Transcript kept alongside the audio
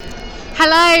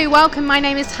Hello, welcome. My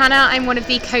name is Hannah. I'm one of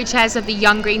the co-chairs of the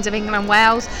Young Greens of England and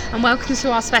Wales, and welcome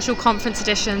to our special conference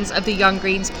editions of the Young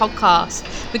Greens podcast.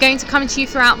 We're going to come to you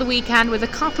throughout the weekend with a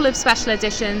couple of special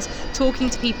editions, talking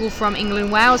to people from England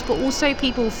and Wales, but also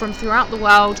people from throughout the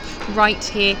world right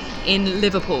here in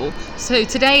Liverpool. So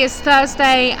today is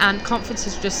Thursday and conference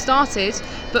has just started,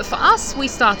 but for us, we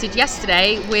started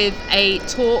yesterday with a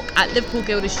talk at Liverpool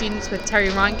Guild of Students with Terry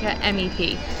Reinke,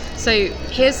 MEP. So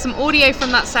here's some audio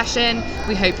from that session.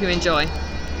 We hope you enjoy.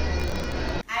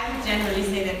 I would generally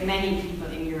say that many people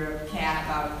in Europe care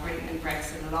about Britain and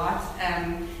Brexit a lot,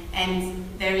 and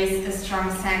there is a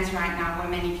strong sense right now where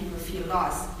many people feel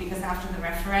lost, because after the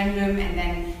referendum and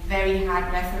then very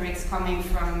hard rhetorics coming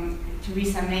from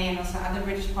Theresa May and also other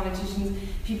British politicians,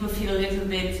 people feel a little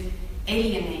bit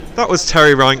alienated. That was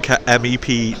Terry Reinke,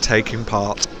 MEP, taking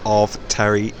part of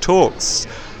Terry Talks.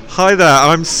 Hi there,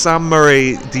 I'm Sam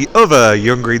Murray, the other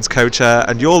Young Greens co-chair,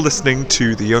 and you're listening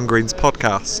to the Young Greens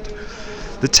podcast.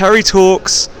 The Terry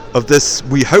Talks of this,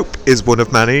 we hope is one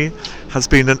of many, has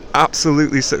been an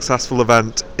absolutely successful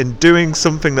event in doing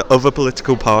something that other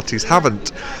political parties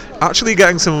haven't. Actually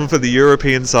getting someone for the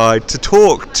European side to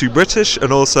talk to British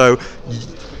and also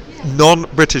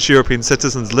non-British European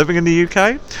citizens living in the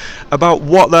UK about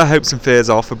what their hopes and fears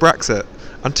are for Brexit.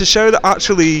 And to show that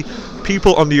actually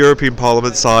people on the European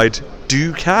Parliament side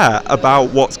do care about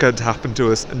what's going to happen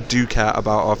to us and do care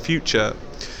about our future.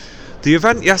 The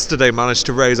event yesterday managed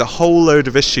to raise a whole load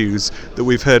of issues that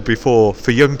we've heard before for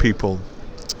young people.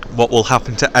 What will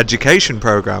happen to education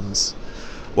programmes?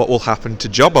 What will happen to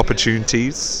job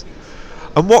opportunities?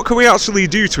 And what can we actually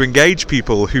do to engage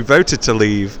people who voted to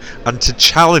leave and to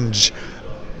challenge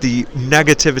the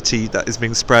negativity that is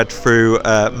being spread through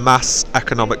mass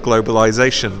economic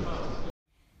globalisation?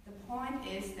 The point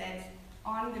is that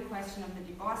on the question of the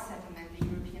divorce settlement, the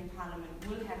European Parliament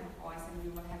will have a voice and we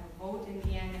will have a vote in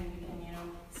the end, and we can,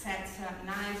 set certain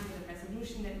lines for the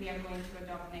resolution that we are going to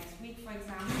adopt next week, for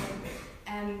example,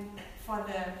 and for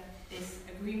this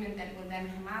agreement that will then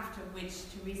come after, which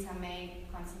Theresa May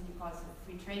constantly calls a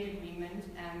free trade agreement,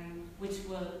 which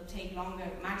will take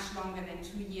much longer than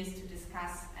 2 years to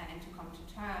discuss and to come to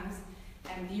terms,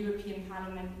 and the European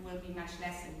Parliament will be much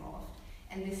less involved.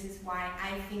 And this is why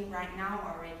I think right now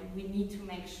already we need to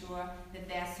make sure that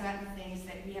there are certain things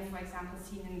that we have, for example,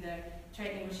 seen in the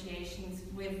trade negotiations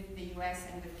with the US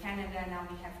and with Canada. Now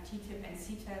we have TTIP and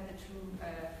CETA, the two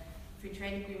free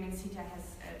trade agreement. CETA has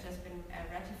just been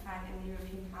ratified in the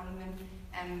European Parliament,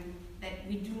 that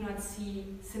we do not see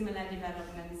similar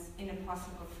developments in a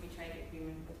possible free trade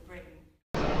agreement with Britain.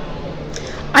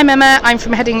 I'm Emma, I'm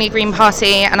from Heading the Green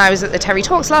Party, and I was at the Terry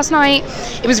Talks last night.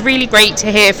 It was really great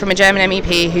to hear from a German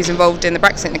MEP who's involved in the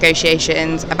Brexit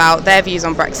negotiations about their views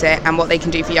on Brexit and what they can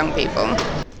do for young people.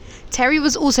 Terry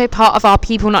was also part of our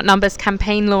People Not Numbers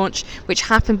campaign launch, which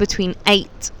happened between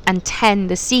 8 and 10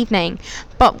 this evening.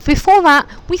 But before that,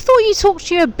 we thought you'd talk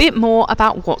to you a bit more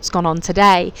about what's gone on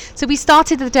today. So we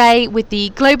started the day with the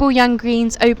Global Young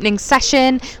Greens opening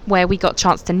session, where we got a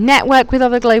chance to network with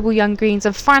other Global Young Greens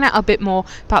and find out a bit more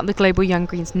about the Global Young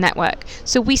Greens network.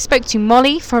 So we spoke to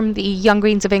Molly from the Young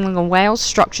Greens of England and Wales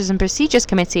Structures and Procedures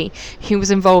Committee, who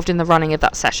was involved in the running of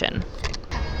that session.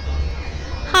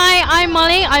 Hi, I'm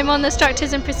Molly. I'm on the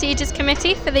Structures and Procedures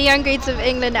Committee for the Young Greens of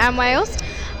England and Wales.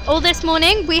 All this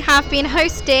morning we have been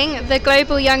hosting the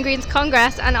Global Young Greens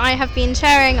Congress, and I have been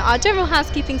chairing our general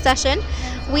housekeeping session.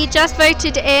 We just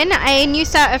voted in a new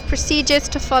set of procedures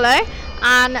to follow,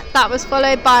 and that was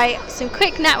followed by some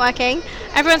quick networking.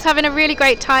 Everyone's having a really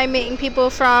great time meeting people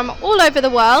from all over the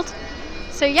world.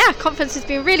 So yeah, conference has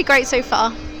been really great so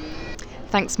far.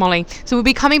 Thanks, Molly. So we'll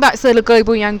be coming back to the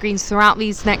Global Young Greens throughout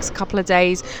these next couple of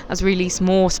days as we release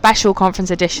more special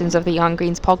conference editions of the Young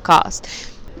Greens podcast.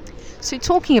 So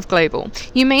talking of global,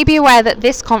 you may be aware that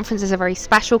this conference is a very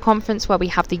special conference where we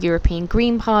have the European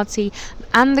Green Party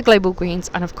and the Global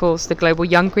Greens, and of course the Global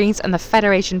Young Greens and the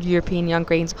Federation of European Young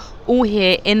Greens all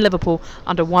here in Liverpool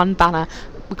under one banner.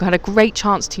 We've had a great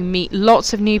chance to meet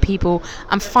lots of new people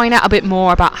and find out a bit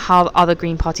more about how other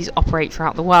Green parties operate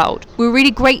throughout the world. We're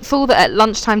really grateful that at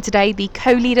lunchtime today, the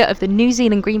co-leader of the New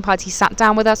Zealand Green Party sat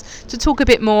down with us to talk a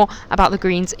bit more about the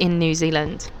Greens in New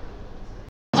Zealand.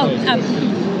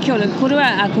 Kia ora,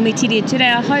 korua, ko me tiri ture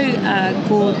ahau,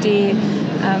 ko te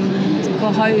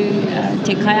ko hau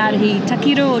te kaiarahi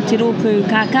takiro o te rōpū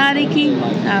kākāriki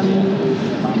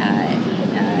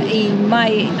I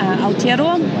mai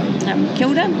Aotearoa. Kia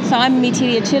ora. So I'm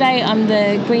Metiria Ture. I'm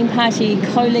the Green Party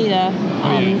co-leader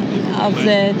of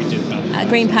the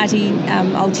Green Party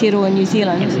Aotearoa New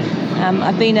Zealand.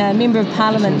 I've been a Member of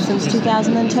Parliament since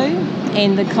 2002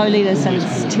 and the co-leader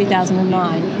since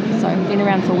 2009. So been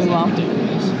around for a wee while.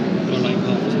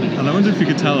 And I wonder if you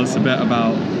could tell us a bit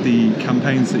about the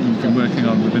campaigns that you've been working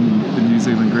on within the New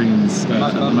Zealand Greens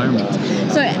at the moment.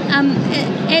 So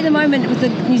at the moment with the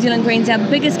New Zealand Greens, our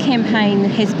biggest campaign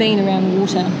has been around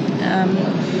water.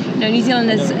 New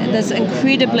Zealand is this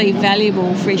incredibly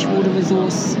valuable freshwater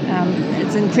resource.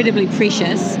 It's incredibly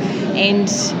precious, and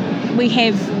we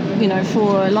have,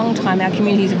 for a long time, our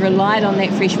communities have relied on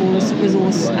that freshwater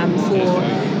resource for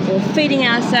feeding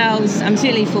ourselves,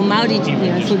 certainly for Māori,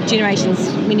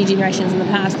 for many generations in the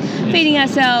past, feeding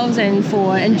ourselves and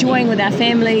for enjoying with our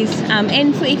families,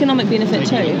 and for economic benefit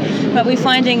too. But we're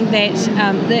finding that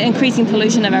the increasing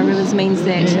pollution of our rivers means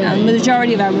that the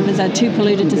majority of our rivers are too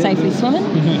polluted to safely swim in,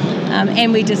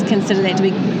 and we just consider that to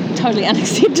be totally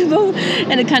unacceptable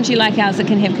in a country like ours that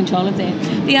can have control of that.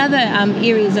 The other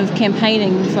areas of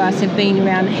campaigning for us have been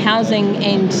around housing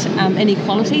and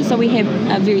inequality. So we have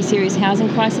a very serious housing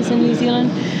crisis in New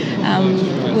Zealand,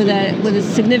 with a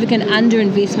significant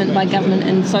underinvestment by government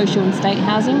in social and state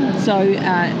housing. So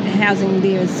housing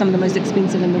there is some of the most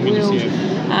expensive in the world,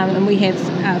 and we have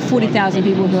 40,000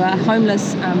 people who are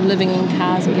homeless, living in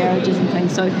cars and garages and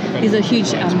things. So there's a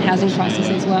huge housing crisis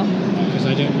as well.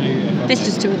 That's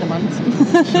just two of the ones.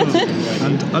 Sure.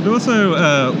 And I'd also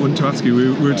want to ask you,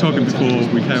 we were talking before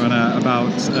we came on air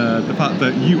about the fact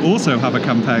that you also have a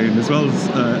campaign, as well as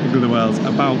England and Wales,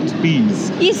 about bees.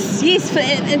 Yes, for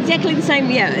exactly the same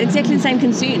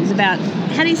concerns about,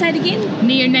 how do you say it again?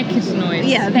 Neonicotinoids.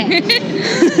 Yeah, that.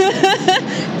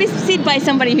 Best said by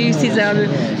somebody who says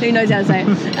who knows how to say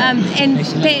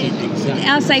it.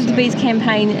 Our Save the Bees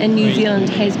campaign in New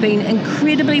Zealand has been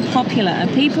incredibly popular.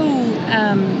 People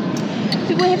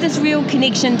have this real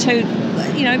connection to,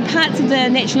 parts of the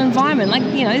natural environment. Like,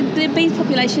 the bee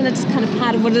population is just kind of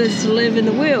part of what it is to live in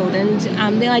the world.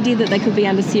 And the idea that they could be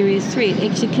under serious threat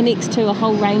actually connects to a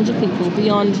whole range of people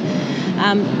beyond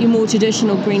your more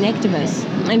traditional green activists.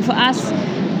 And for us,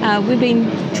 we've been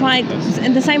trying,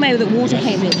 in the same way that water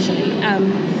has actually,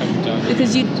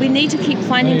 because we need to keep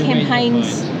finding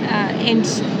campaigns and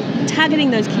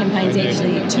targeting those campaigns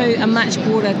actually to a much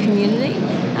broader community,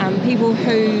 people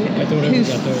who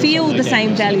feel the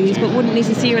same values but wouldn't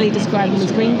necessarily describe them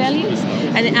as green values.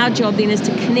 And our job then is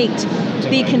to connect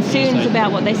their concerns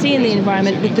about what they see in the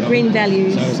environment with the green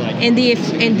values, and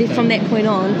from that point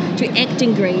on to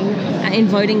acting green and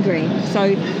voting green.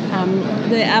 So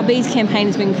our Bees campaign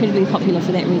has been incredibly popular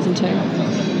for that reason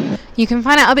too. You can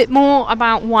find out a bit more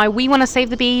about why we want to save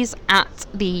the bees at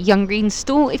the Young Greens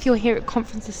stall if you're here at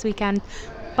conference this weekend.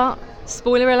 But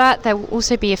spoiler alert, there will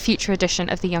also be a future edition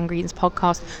of the Young Greens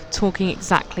podcast talking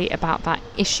exactly about that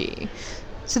issue.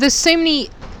 So there's so many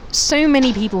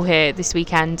people here this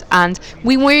weekend, and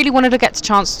we really wanted to get the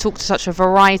chance to talk to such a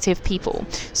variety of people.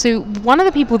 So one of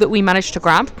the people that we managed to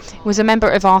grab was a member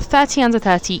of our 30 under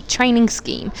 30 training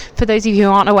scheme. For those of you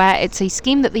who aren't aware, it's a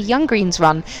scheme that the Young Greens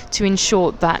run to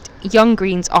ensure that Young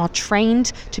Greens are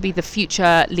trained to be the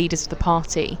future leaders of the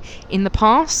party. In the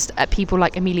past, people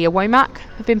like Amelia Womack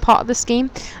have been part of the scheme,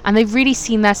 and they've really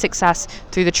seen their success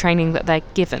through the training that they're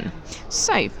given.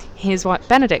 So here's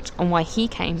Benedict on why he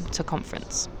came to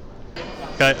conference.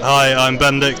 Okay, hi, I'm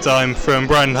Benedict. I'm from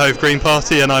Brighton Hove Green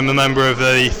Party, and I'm a member of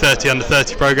the 30 under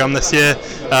 30 programme this year.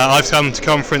 I've come to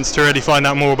conference to really find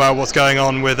out more about what's going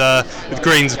on with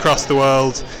Greens across the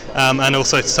world, and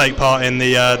also to take part in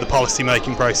the policy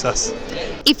making process.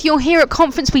 If you're here at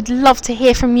conference, we'd love to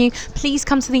hear from you. Please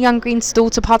come to the Young Greens stall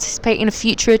to participate in a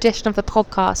future edition of the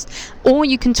podcast, or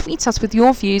you can tweet us with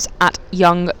your views at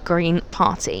Young Green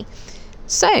Party.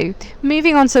 So,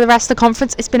 moving on to the rest of the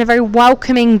conference, it's been a very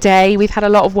welcoming day. We've had a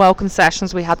lot of welcome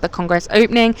sessions. We had the Congress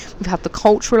opening, we've had the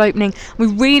cultural opening. We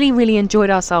really, really enjoyed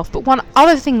ourselves. But one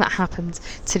other thing that happened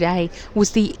today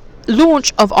was the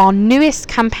launch of our newest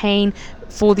campaign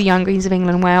for the Young Greens of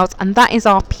England and Wales, and that is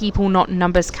our People Not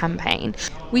Numbers campaign.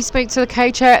 We spoke to the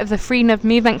co-chair of the Freedom of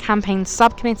Movement campaign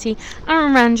subcommittee,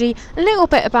 Aaron Ranji, a little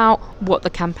bit about what the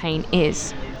campaign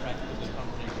is.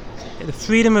 The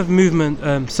Freedom of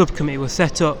Movement subcommittee was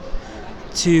set up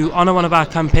to honour one of our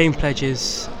campaign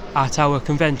pledges at our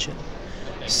convention.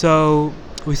 So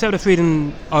we set up the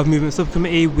Freedom of Movement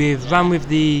subcommittee. We've ran with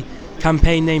the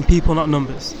campaign name People Not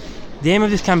Numbers. The aim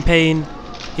of this campaign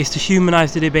is to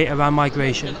humanise the debate around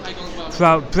migration.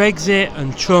 Throughout Brexit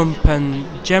and Trump and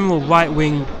general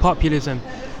right-wing populism,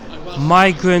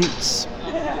 migrants,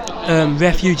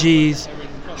 refugees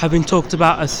have been talked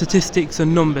about as statistics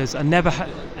and numbers, and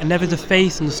never the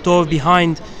face and the story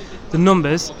behind the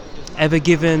numbers ever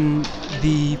given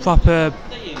the proper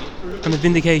kind of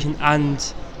vindication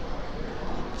and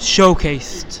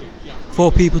showcased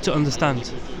for people to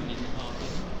understand.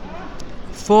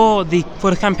 For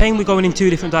the campaign, we're going in two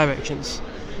different directions.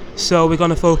 So we're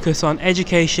going to focus on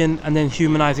education and then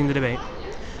humanising the debate.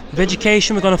 With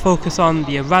education, we're going to focus on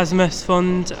the Erasmus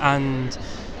Fund and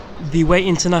the way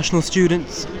international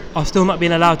students are still not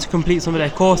being allowed to complete some of their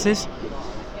courses.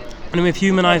 And with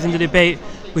humanising the debate,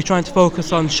 we're trying to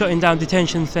focus on shutting down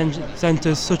detention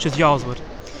centres such as Yarlswood.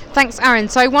 Thanks, Aaron.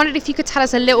 So I wondered if you could tell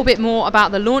us a little bit more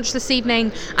about the launch this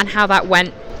evening and how that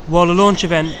went. Well, the launch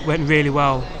event went really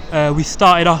well. We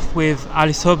started off with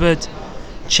Alice Hubbard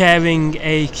chairing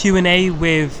a Q&A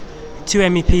with two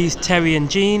MEPs, Terry and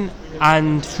Jean,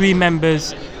 and three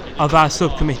members of our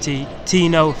subcommittee,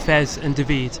 Tino, Fez and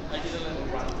David.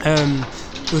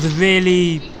 It was a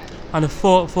really kind of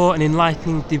thoughtful and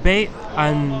enlightening debate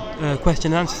and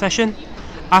question and answer session.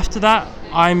 After that,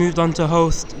 I moved on to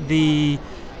host the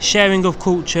sharing of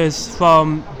cultures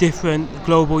from different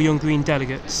global Young Green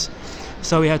delegates.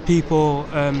 So we had people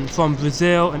from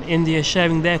Brazil and India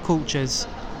sharing their cultures,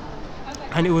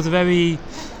 and it was a very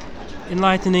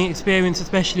enlightening experience,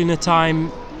 especially in a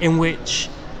time in which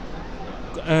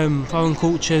foreign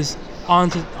cultures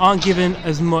aren't given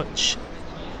as much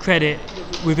credit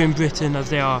within Britain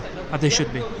as they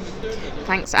should be.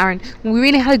 Thanks, Aaron. We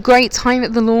really had a great time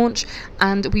at the launch,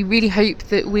 and we really hope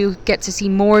that we'll get to see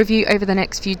more of you over the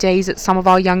next few days at some of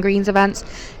our Young Greens events.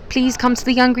 Please come to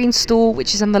the Young Greens store,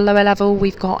 which is on the lower level.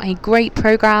 We've got a great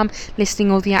programme listing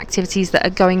all the activities that are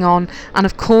going on, and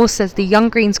of course there's the Young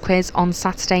Greens quiz on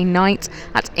Saturday night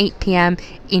at 8 p.m.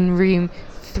 in room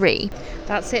 3.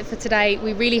 That's it for today.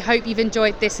 We really hope you've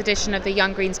enjoyed this edition of the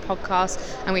Young Greens podcast,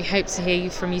 and we hope to hear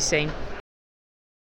from you soon.